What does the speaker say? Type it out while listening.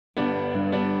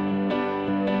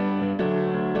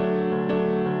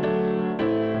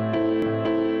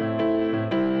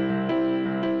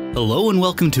Hello and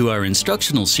welcome to our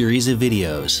instructional series of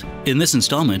videos. In this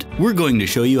installment, we're going to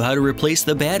show you how to replace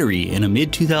the battery in a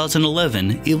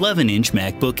mid-2011 11-inch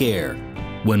MacBook Air.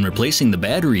 When replacing the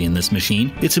battery in this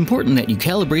machine, it's important that you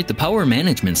calibrate the power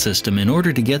management system in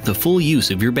order to get the full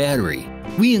use of your battery.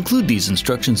 We include these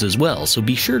instructions as well, so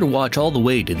be sure to watch all the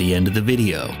way to the end of the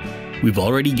video. We've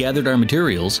already gathered our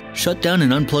materials, shut down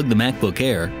and unplugged the MacBook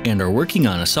Air, and are working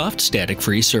on a soft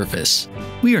static-free surface.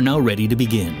 We are now ready to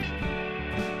begin.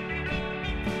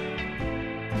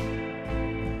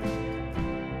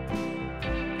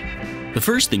 The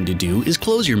first thing to do is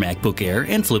close your MacBook Air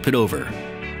and flip it over.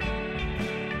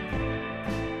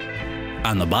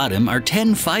 On the bottom are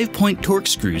 10 5-point Torx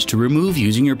screws to remove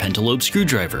using your pentalobe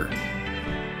screwdriver.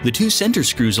 The two center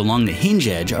screws along the hinge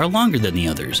edge are longer than the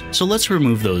others, so let's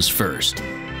remove those first.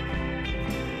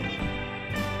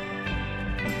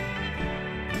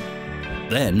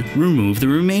 Then, remove the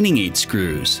remaining 8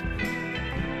 screws.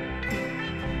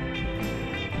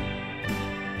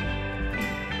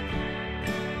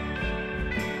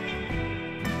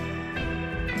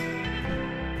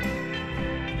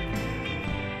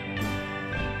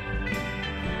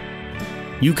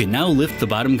 You can now lift the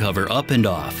bottom cover up and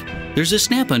off. There's a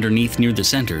snap underneath near the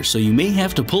center, so you may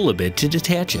have to pull a bit to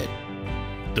detach it.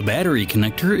 The battery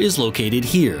connector is located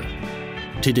here.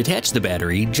 To detach the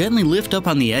battery, gently lift up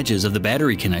on the edges of the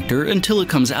battery connector until it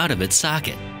comes out of its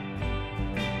socket.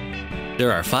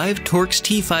 There are 5 Torx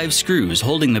T5 screws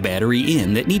holding the battery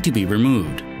in that need to be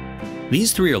removed.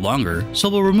 These 3 are longer, so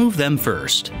we'll remove them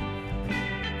first.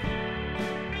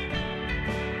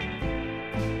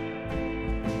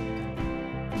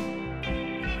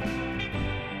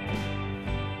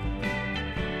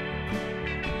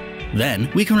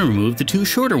 Then, we can remove the 2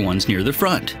 shorter ones near the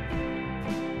front.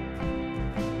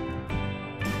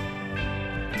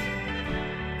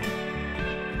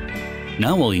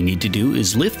 Now all you need to do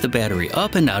is lift the battery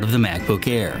up and out of the MacBook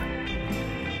Air.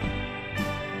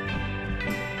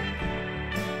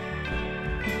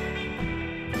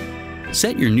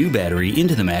 Set your new battery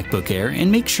into the MacBook Air and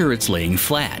make sure it's laying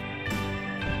flat.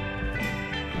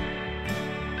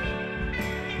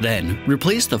 Then,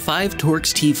 replace the 5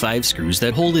 Torx T5 screws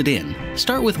that hold it in.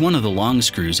 Start with one of the long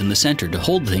screws in the center to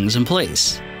hold things in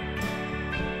place.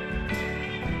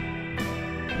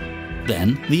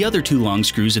 Then, the other 2 long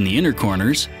screws in the inner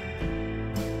corners.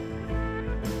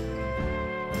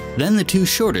 Then the 2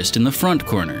 shortest in the front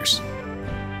corners.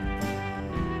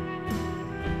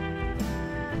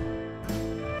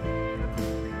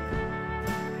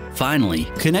 Finally,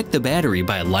 connect the battery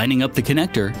by lining up the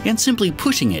connector and simply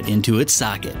pushing it into its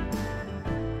socket.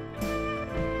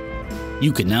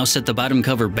 You can now set the bottom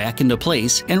cover back into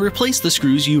place and replace the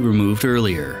screws you removed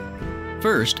earlier.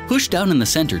 First, push down in the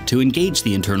center to engage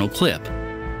the internal clip.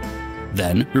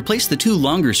 Then, replace the 2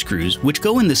 longer screws which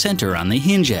go in the center on the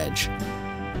hinge edge.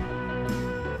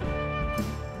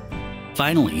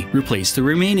 Finally, replace the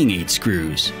remaining 8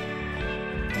 screws.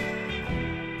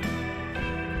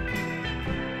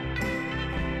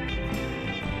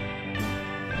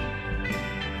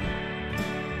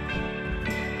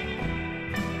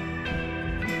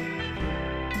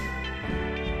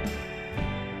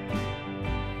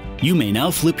 You may now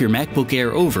flip your MacBook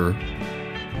Air over,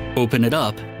 open it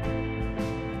up,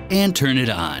 and turn it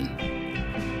on.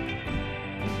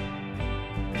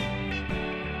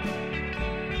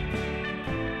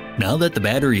 Now that the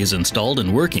battery is installed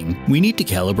and working, we need to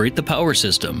calibrate the power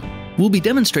system. We'll be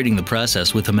demonstrating the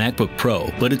process with a MacBook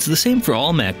Pro, but it's the same for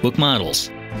all MacBook models.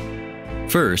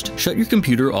 First, shut your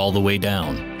computer all the way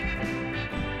down.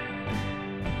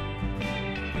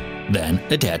 Then,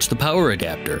 attach the power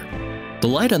adapter. The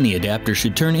light on the adapter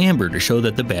should turn amber to show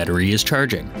that the battery is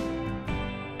charging.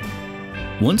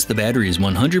 Once the battery is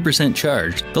 100%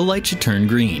 charged, the light should turn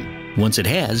green. Once it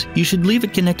has, you should leave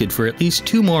it connected for at least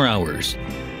 2 more hours.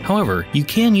 However, you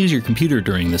can use your computer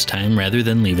during this time rather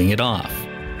than leaving it off.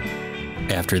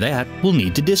 After that, we'll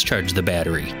need to discharge the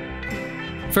battery.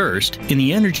 First, in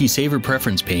the Energy Saver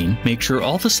Preference pane, make sure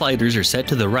all the sliders are set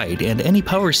to the right and any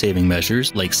power-saving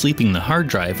measures, like sleeping the hard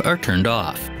drive, are turned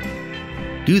off.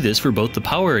 Do this for both the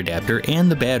power adapter and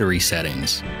the battery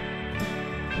settings.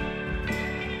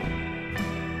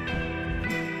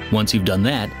 Once you've done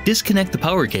that, disconnect the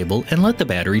power cable and let the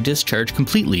battery discharge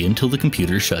completely until the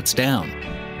computer shuts down.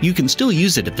 You can still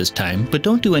use it at this time, but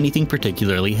don't do anything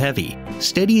particularly heavy.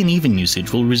 Steady and even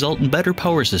usage will result in better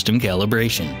power system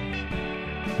calibration.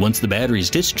 Once the battery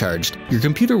is discharged, your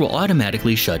computer will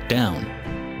automatically shut down.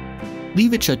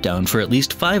 Leave it shut down for at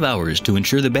least 5 hours to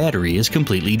ensure the battery is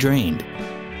completely drained.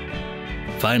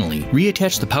 Finally,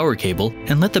 reattach the power cable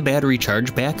and let the battery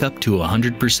charge back up to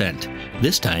 100%.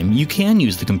 This time, you can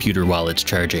use the computer while it's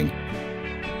charging.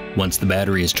 Once the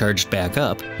battery is charged back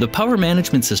up, the power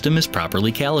management system is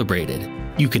properly calibrated.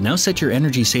 You can now set your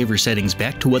energy saver settings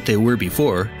back to what they were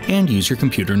before and use your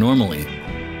computer normally.